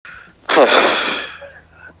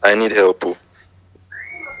I need help. Oh.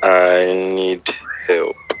 I need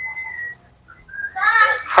help.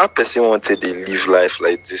 How person wanted to live life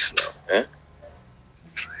like this now? Eh?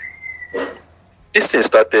 This thing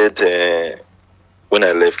started when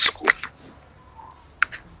I left school.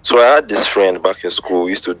 So I had this friend back in school.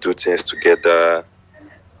 We used to do things together.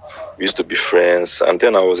 We used to be friends. And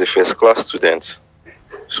then I was a first class student.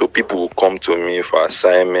 So people would come to me for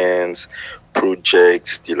assignments,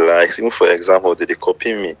 projects, the likes. Even for example, they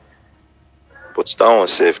copy me. But that one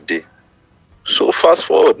safe day. So fast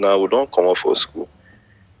forward now, we don't come out for school.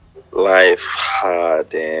 Life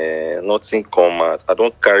hard, nothing come out. I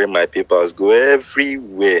don't carry my papers, go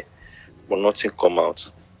everywhere, but nothing come out.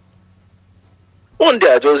 One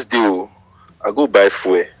day I just do. I go buy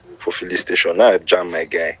fuel for filling station. Now I jam my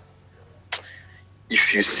guy.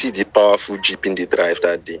 If you see the powerful Jeep in the drive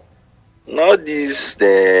that day, now this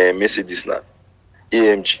the Mercedes now,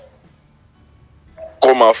 AMG,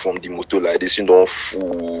 come out from the motor like this, you don't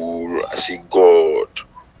fool. I say, God,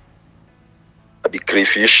 I be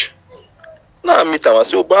crayfish. Now I meet him, I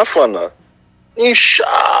say, oh, Bafana. He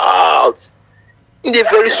shouts. They're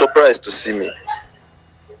very surprised to see me.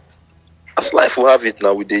 As life will have it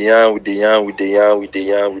now, with the yarn.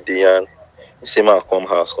 He say, man, come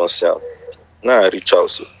house, come see him. Now I reach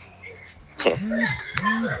out. So.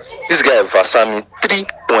 This guy versa me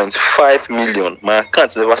 3.5 million. My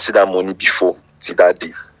account never see that money before till that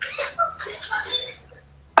day.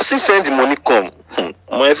 I see send the money come. I'm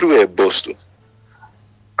everywhere boss too.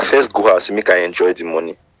 I first go house and make I enjoy the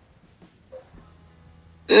money.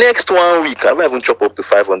 Next 1 week, I might even chop up to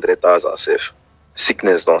 500,000 safe.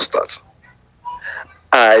 Sickness don't start.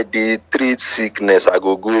 I did treat sickness. I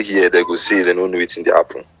go here, they go say they don't know it's in the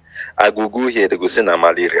happen. I go here, they go say na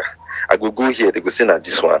malaria. I go here, they go say na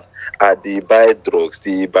this one. They buy drugs,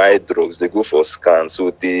 they go for scans, so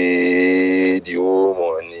the whole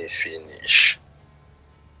money finish.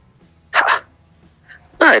 Ha.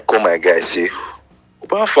 Now I call my guy say,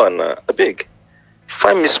 Obafana, I beg,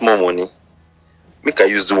 find me small money. Make I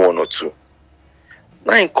use do 1 or 2.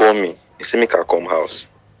 Now he call me, he say make I come house.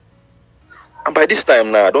 And by this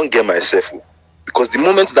time now, I don't get myself. Because the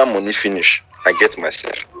moment that money finish, I get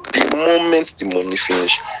myself. The moment the money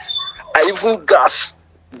finish, I even gas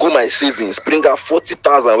go my savings, bring out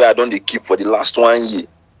 40,000 where I don't keep for the last 1 year.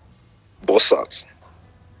 Boss out.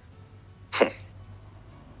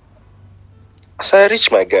 As I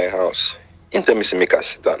reach my guy house, he tell me say make I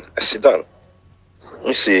sit down. I sit down.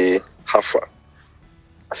 He say, how far?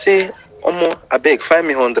 I say, Omo, I beg, find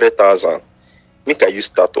me 100,000. Make I use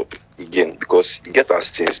start up again because you get as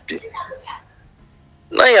things be.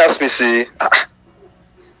 Now he ask me, say,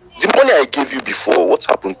 the money I gave you before, what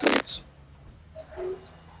happened to it?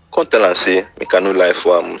 Come tell and say, make I no lie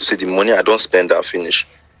for him. Say the money I don't spend and finish.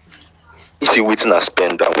 He say, waiting I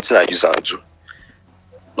spend and waiting I use and do.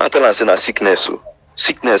 Now tell and say, na sickness. So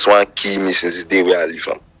sickness won't kill me since the day where I live.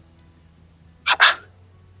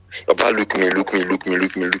 Your baba look me.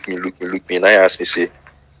 Now he ask me, say,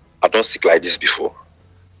 I don't sick like this before.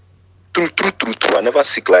 True. I never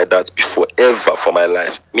sick like that before, ever for my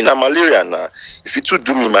life. Me na malaria now. If you two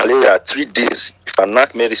do me malaria 3 days, if I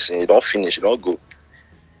knock medicine, it don't finish, it don't go.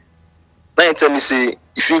 Now you tell me, say,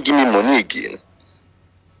 if you give me money again,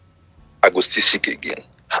 I go still sick again.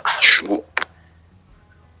 Sure.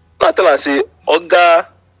 Now I tell her, say, Oga,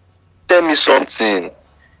 tell me something.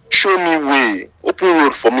 Show me way. Open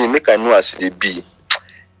road for me, make I know as it be.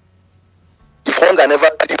 If hunger never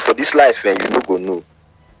do for this life, you no go know.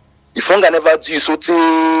 If hunger never do you, so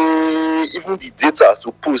even the data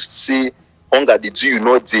to post say hunger they do you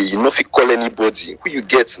not day, you not fit call anybody. Who you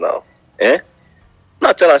get now?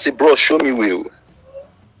 Now tell her, say, bro, show me way.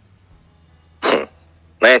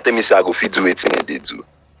 Now you tell me say I go fit do it and they do.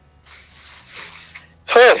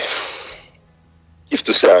 Hey, if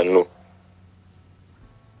to say I know.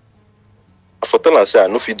 I for tell her say I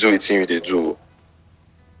know fit do it and they do.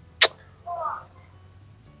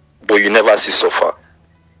 But you never see suffer.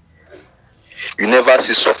 You never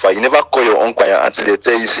see suffer. You never call your uncle until they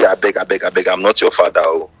tell you, say, I beg, I'm not your father.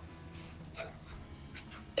 Oh.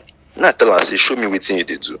 Now tell her, say, show me what you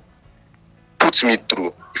do. Put me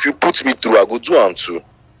through. If you put me through, I go do am too.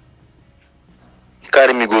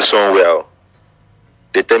 Carry me go somewhere.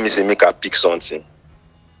 They tell me, say, make I pick something.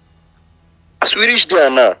 As we reach there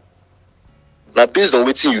now based on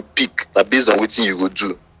what you pick, now based on what you go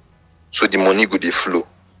do, so the money go dey flow.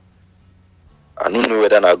 I don't know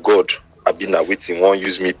whether na God I be na waiting won't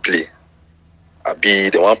use me play. I be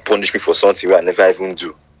they want punish me for something where I never even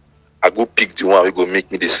do. I go pick the one who go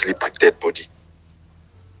make me the sleep with dead body.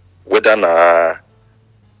 Whether na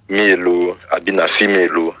male or I be na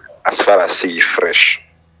female, as far as say fresh.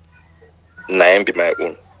 Nine be my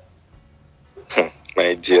own.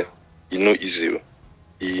 My dear, you know easy.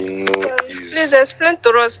 You know easy. Please explain to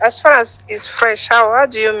us as far as it's fresh. How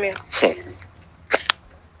do you mean?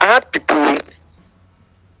 I had people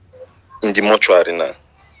in the mortuary now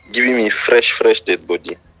giving me fresh dead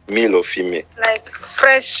body, male or female. Like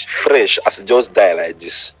fresh? Fresh, as it just die like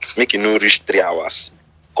this. Make it no reach 3 hours.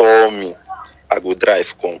 Call me. I go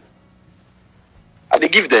drive, come. I dey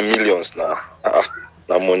give them millions now.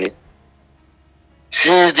 Now money.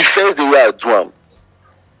 Since the first day where I do them,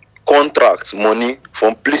 contracts, money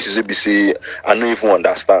from places wey be say I don't even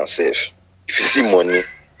understand self. If you see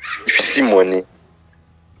money,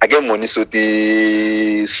 I get money so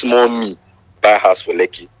they small me buy house for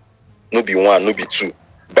Lekki. No be one, no be two.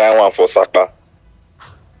 Buy one for Sapa.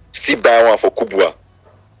 Still buy one for Kubwa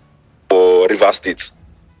for River State.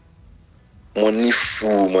 Money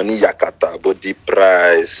full, money yakata, but the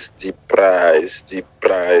price.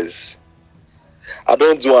 I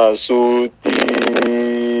don't do one so I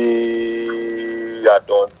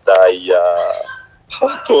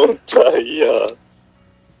don't tire.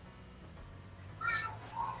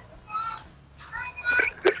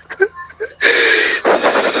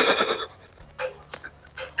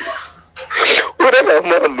 Whether I'm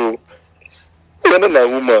man no, whether I'm a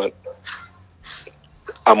woman,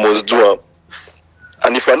 I must do am.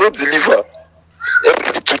 And if I don't deliver,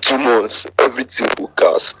 every 2 months, everything will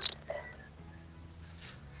cast.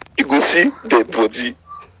 You go see dead body.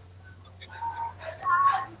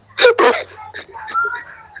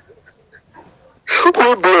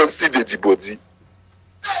 Who blood still the body?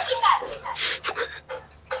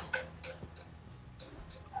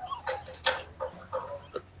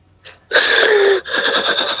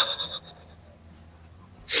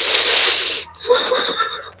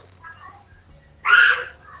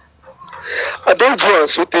 I don't do am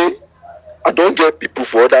so I don't get people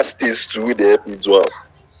for other states to really help me do am.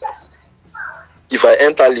 If I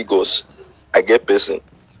enter Lagos, I get person.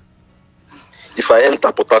 If I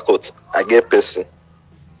enter Port Harcourt, I get person.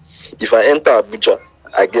 If I enter Abuja,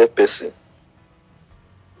 I get person.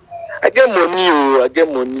 I get money,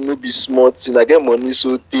 no be small thing. I get money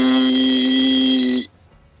so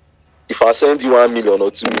if I send you 1 million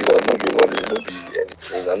or 2 million, no be money, no be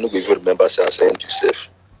anything. I no go even remember say I send you safe.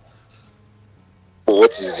 But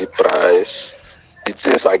what is the price? The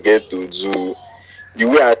things I get to do, the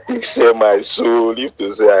way I think sell my soul, if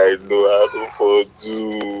to say I know for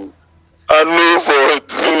do.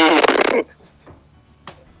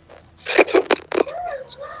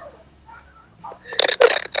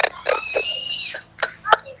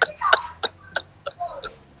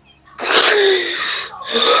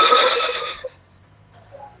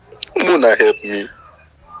 Muna help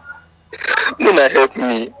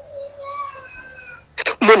me.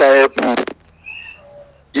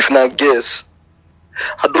 If not guess,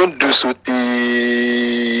 I don't do so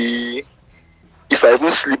if I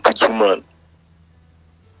even sleep with woman,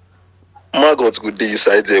 my God go dey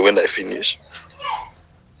inside there when I finish.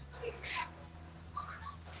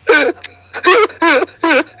 I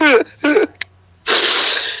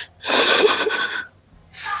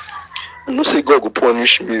know say God go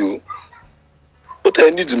punish me, but I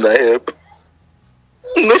need my help.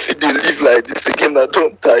 No, if they live like this again, I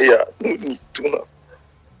don't tire. No need to now.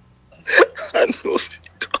 I know.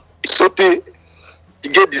 So you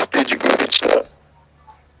get this stage you go reach now.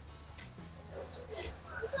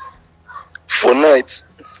 For night,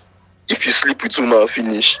 if you sleep with woman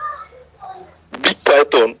finish, big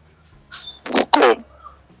python go come.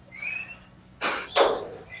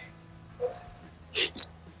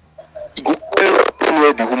 You go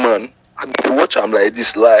near the woman and you watch am like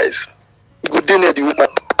this live. You go dey near the woman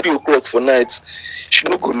 3 o'clock for night. She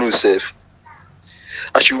no go know self.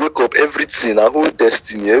 As she wake up, everything, her whole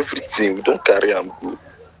destiny, everything, we don't carry am go.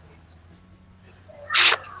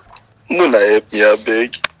 Muna help me,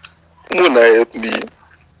 abeg. Muna help me,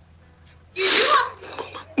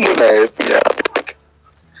 abeg.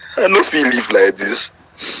 I no fit live like this.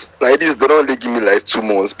 Like this, they don't only give me like 2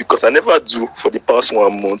 months because I never do for the past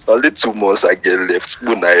 1 month. Only 2 months I get left.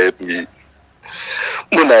 Muna help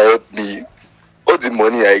me. All the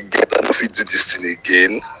money I get, I no fit do this thing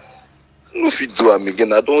again. I no fit do am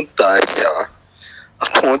again. I don't tire.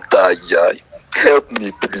 Help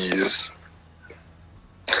me, please.